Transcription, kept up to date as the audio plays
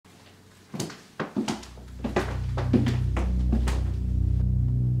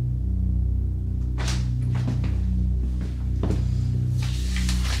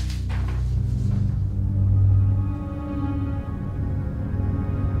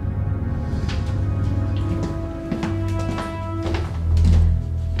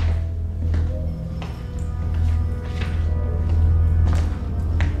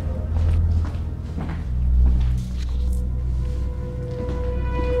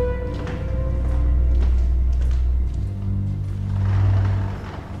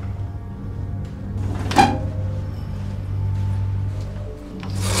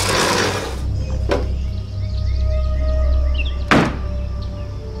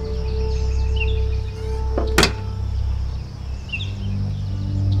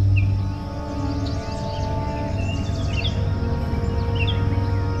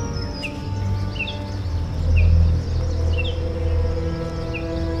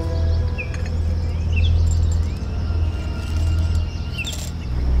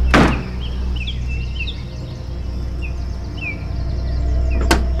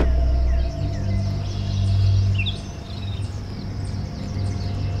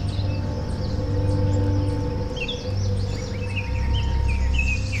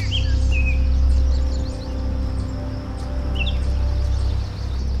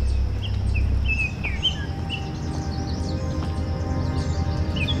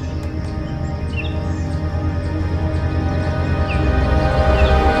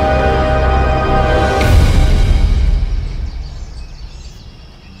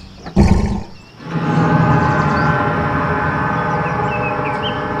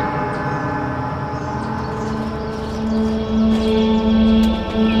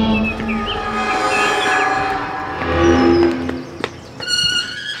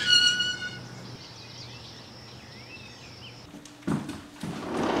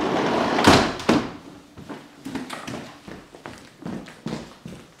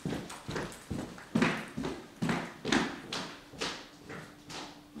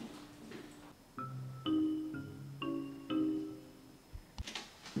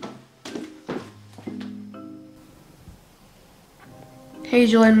Hey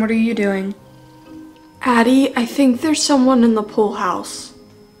Jillian, what are you doing? Addie, I think there's someone in the pool house.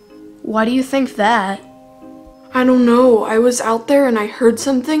 Why do you think that? I don't know. I was out there and I heard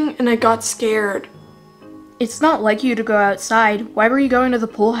something and I got scared. It's not like you to go outside. Why were you going to the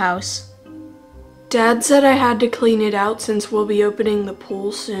pool house? Dad said I had to clean it out since we'll be opening the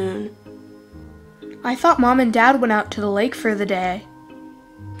pool soon. I thought Mom and Dad went out to the lake for the day.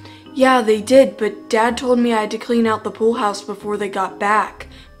 Yeah, they did, but Dad told me I had to clean out the pool house before they got back.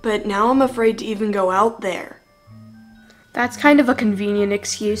 But now I'm afraid to even go out there. That's kind of a convenient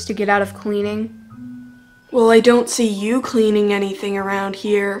excuse to get out of cleaning. Well, I don't see you cleaning anything around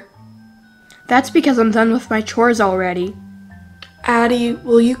here. That's because I'm done with my chores already. Addie,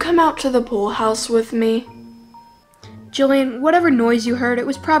 will you come out to the pool house with me? Jillian, whatever noise you heard, it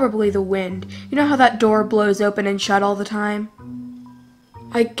was probably the wind. You know how that door blows open and shut all the time?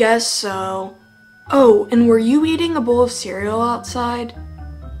 I guess so. Oh, and were you eating a bowl of cereal outside?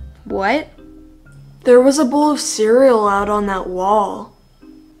 What? There was a bowl of cereal out on that wall.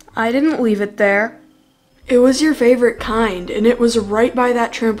 I didn't leave it there. It was your favorite kind, and it was right by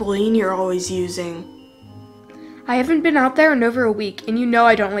that trampoline you're always using. I haven't been out there in over a week, and you know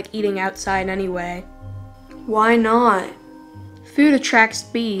I don't like eating outside anyway. Why not? Food attracts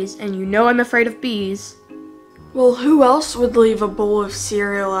bees, and you know I'm afraid of bees. Well, who else would leave a bowl of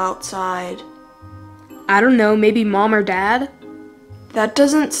cereal outside? I don't know, maybe Mom or Dad? That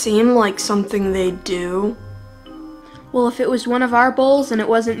doesn't seem like something they'd do. Well, if it was one of our bowls and it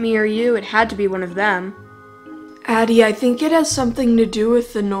wasn't me or you, it had to be one of them. Addie, I think it has something to do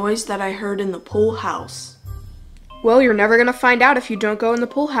with the noise that I heard in the pool house. Well, you're never gonna find out if you don't go in the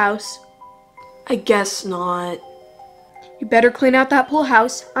pool house. I guess not. You better clean out that pool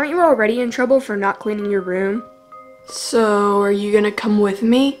house. Aren't you already in trouble for not cleaning your room? So, are you gonna come with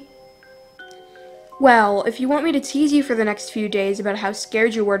me? Well, if you want me to tease you for the next few days about how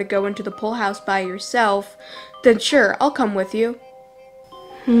scared you were to go into the pool house by yourself, then sure, I'll come with you.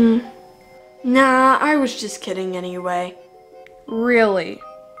 Nah, I was just kidding anyway. Really?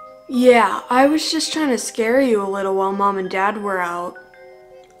 Yeah, I was just trying to scare you a little while Mom and Dad were out.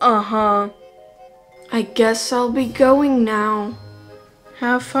 Uh-huh. I guess I'll be going now.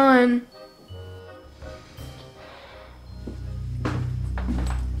 Have fun.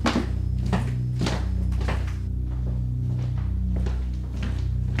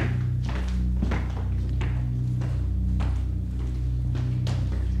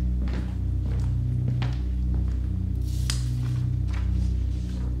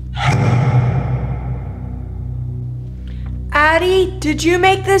 Addie, did you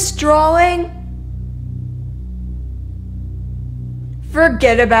make this drawing?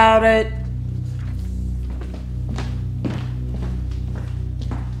 Forget about it.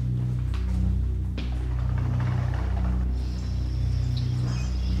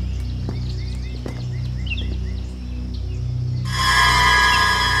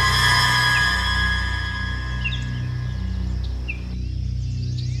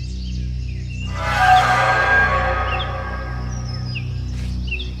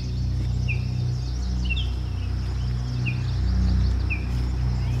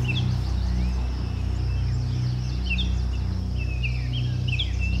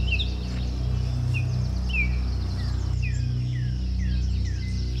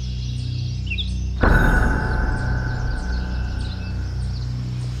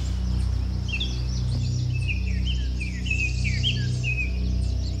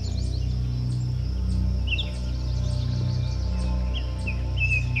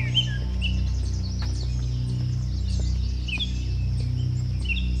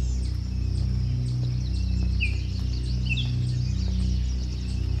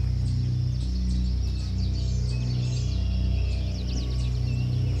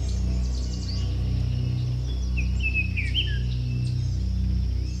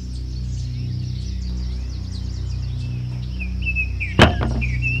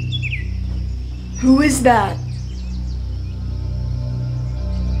 Who is that?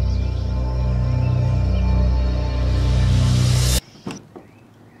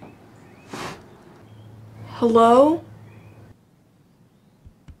 Hello?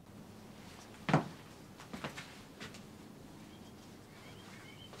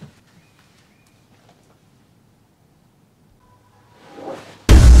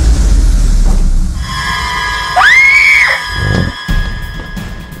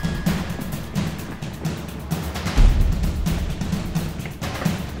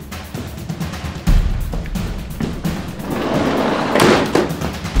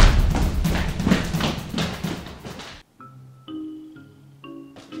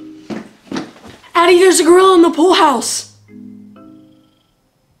 Addie, there's a gorilla in the pool house!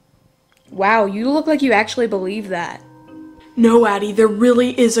 Wow, you look like you actually believe that. No, Addie, there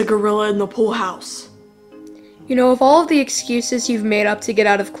really is a gorilla in the pool house. You know, of all of the excuses you've made up to get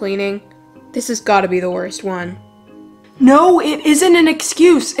out of cleaning, this has got to be the worst one. No, it isn't an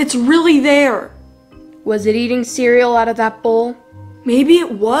excuse. It's really there. Was it eating cereal out of that bowl? Maybe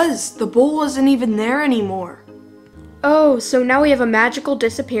it was. The bowl wasn't even there anymore. Oh, so now we have a magical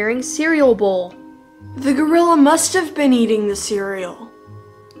disappearing cereal bowl. The gorilla must have been eating the cereal.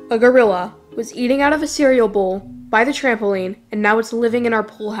 A gorilla was eating out of a cereal bowl by the trampoline, and now it's living in our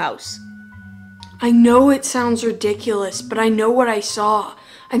pool house. I know it sounds ridiculous, but I know what I saw.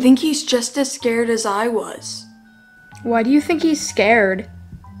 I think he's just as scared as I was. Why do you think he's scared?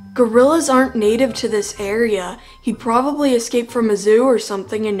 Gorillas aren't native to this area. He probably escaped from a zoo or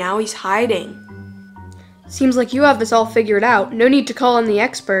something and now he's hiding. Seems like you have this all figured out. No need to call in the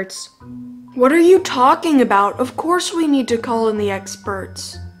experts. What are you talking about? Of course we need to call in the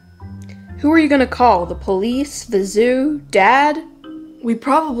experts. Who are you gonna call? The police? The zoo? Dad? We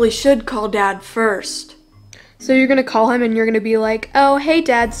probably should call Dad first. So you're gonna call him and you're gonna be like, "Oh, hey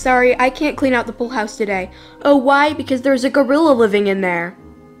Dad, sorry, I can't clean out the pool house today." Oh, why? Because there's a gorilla living in there.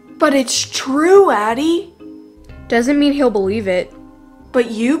 But it's true, Addie. Doesn't mean he'll believe it. But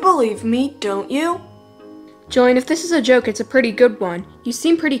you believe me, don't you? Jillian, if this is a joke, it's a pretty good one. You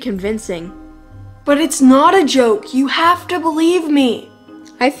seem pretty convincing. But it's not a joke. You have to believe me.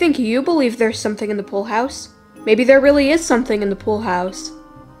 I think you believe there's something in the pool house. Maybe there really is something in the pool house.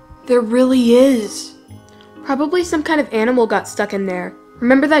 There really is. Probably some kind of animal got stuck in there.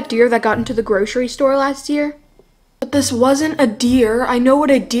 Remember that deer that got into the grocery store last year? But this wasn't a deer. I know what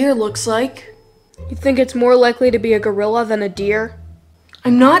a deer looks like. You think it's more likely to be a gorilla than a deer?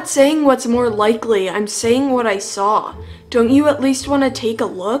 I'm not saying what's more likely. I'm saying what I saw. Don't you at least want to take a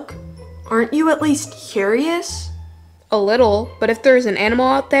look? Aren't you at least curious? A little, but if there's an animal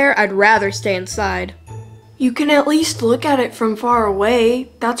out there, I'd rather stay inside. You can at least look at it from far away.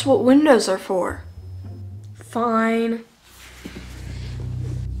 That's what windows are for. Fine.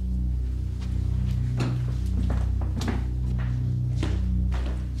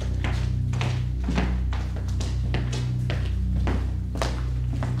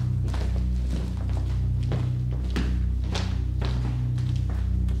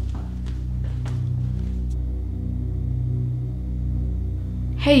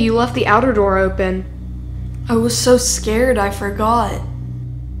 Hey, you left the outer door open. I was so scared I forgot.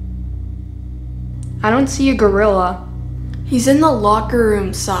 I don't see a gorilla. He's in the locker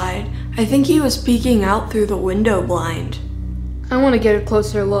room side. I think he was peeking out through the window blind. I want to get a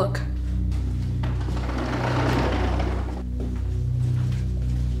closer look.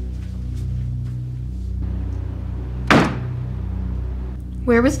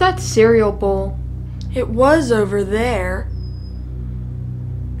 Where was that cereal bowl? It was over there.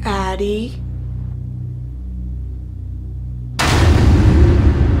 Addie.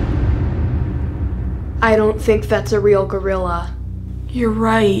 I don't think that's a real gorilla. You're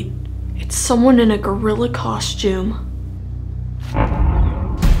right. It's someone in a gorilla costume.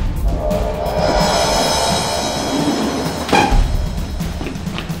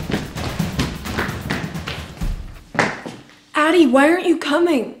 Addie, why aren't you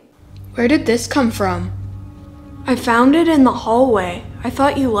coming? Where did this come from? I found it in the hallway. I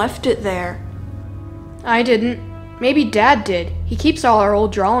thought you left it there. I didn't. Maybe Dad did. He keeps all our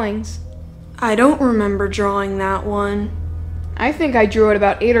old drawings. I don't remember drawing that one. I think I drew it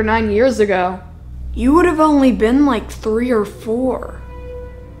about 8 or 9 years ago. You would have only been like 3 or 4.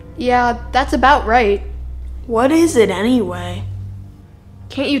 Yeah, that's about right. What is it anyway?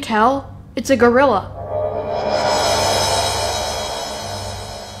 Can't you tell? It's a gorilla.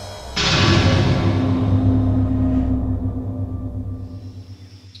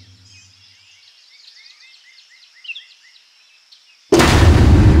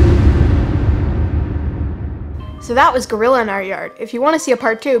 So that was Gorilla in Our Yard. If you want to see a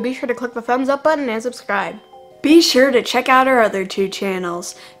part 2, be sure to click the thumbs up button and subscribe. Be sure to check out our other 2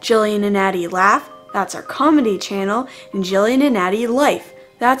 channels, Jillian and Addie Laugh, that's our comedy channel, and Jillian and Addie Life,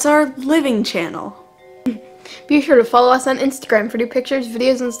 that's our living channel. Be sure to follow us on Instagram for new pictures,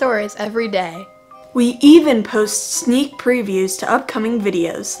 videos, and stories every day. We even post sneak previews to upcoming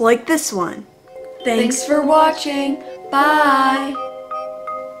videos, like this one. Thanks for watching. Bye!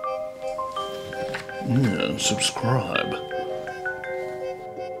 Yeah, subscribe.